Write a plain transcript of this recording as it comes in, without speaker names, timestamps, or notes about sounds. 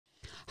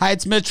Hi,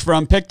 it's Mitch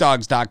from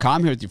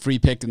PickDawgz.com here with your free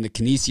pick in the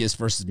Canisius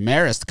versus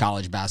Marist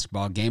college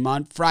basketball game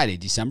on Friday,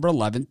 December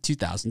 11th,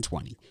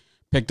 2020.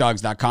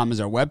 PickDawgz.com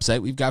is our website.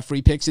 We've got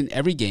free picks in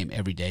every game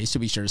every day, so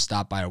be sure to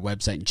stop by our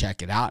website and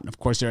check it out. And of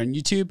course, here on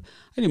YouTube,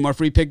 I do more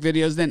free pick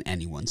videos than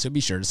anyone, so be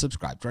sure to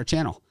subscribe to our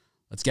channel.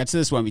 Let's get to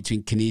this one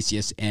between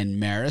Canisius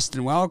and Marist.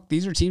 And, well,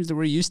 these are teams that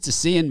we're used to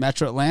seeing.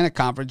 Metro Atlantic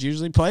Conference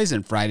usually plays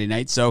on Friday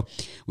night, so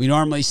we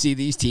normally see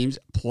these teams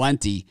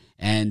plenty,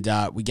 and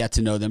we get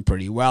to know them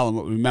pretty well. And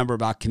what we remember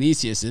about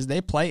Canisius is they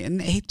play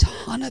in a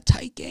ton of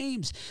tight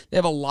games. They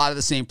have a lot of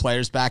the same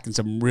players back and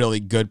some really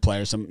good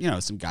players, some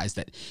guys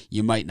that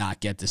you might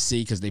not get to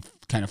see because they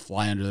kind of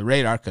fly under the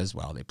radar because,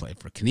 well, they play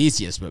for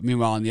Canisius. But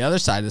meanwhile, on the other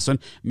side of this one,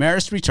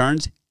 Marist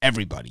returns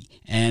everybody.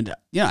 And,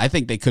 I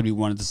think they could be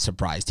one of the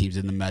surprise teams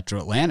in the Metro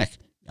Atlantic,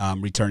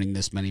 returning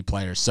this many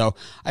players. So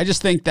I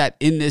just think that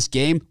in this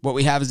game, what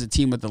we have is a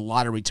team with a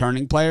lot of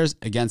returning players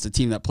against a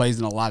team that plays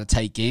in a lot of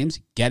tight games,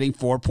 getting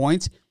 4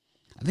 points.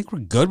 I think we're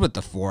good with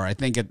the 4. I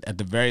think at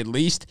the very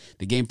least,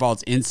 the game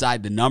falls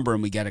inside the number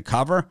and we get a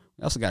cover.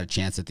 We also got a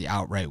chance at the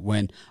outright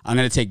win. I'm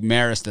going to take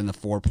Marist and the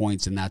 4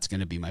 points, and that's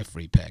going to be my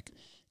free pick.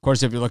 Of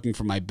course, if you're looking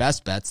for my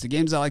best bets, the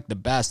games I like the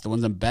best, the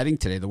ones I'm betting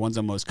today, the ones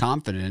I'm most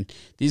confident in,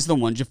 these are the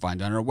ones you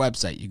find on our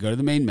website. You go to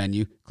the main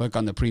menu, click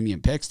on the Premium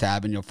Picks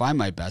tab, and you'll find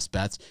my best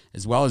bets,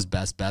 as well as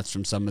best bets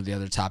from some of the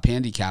other top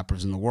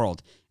handicappers in the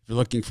world. If you're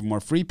looking for more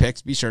free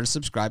picks, be sure to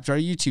subscribe to our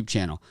YouTube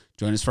channel.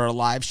 Join us for our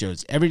live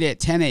shows every day at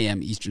 10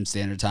 a.m. Eastern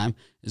Standard Time,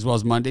 as well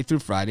as Monday through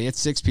Friday at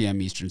 6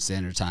 p.m. Eastern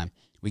Standard Time.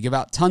 We give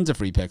out tons of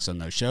free picks on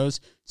those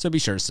shows, so be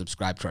sure to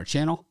subscribe to our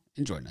channel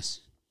and join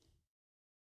us.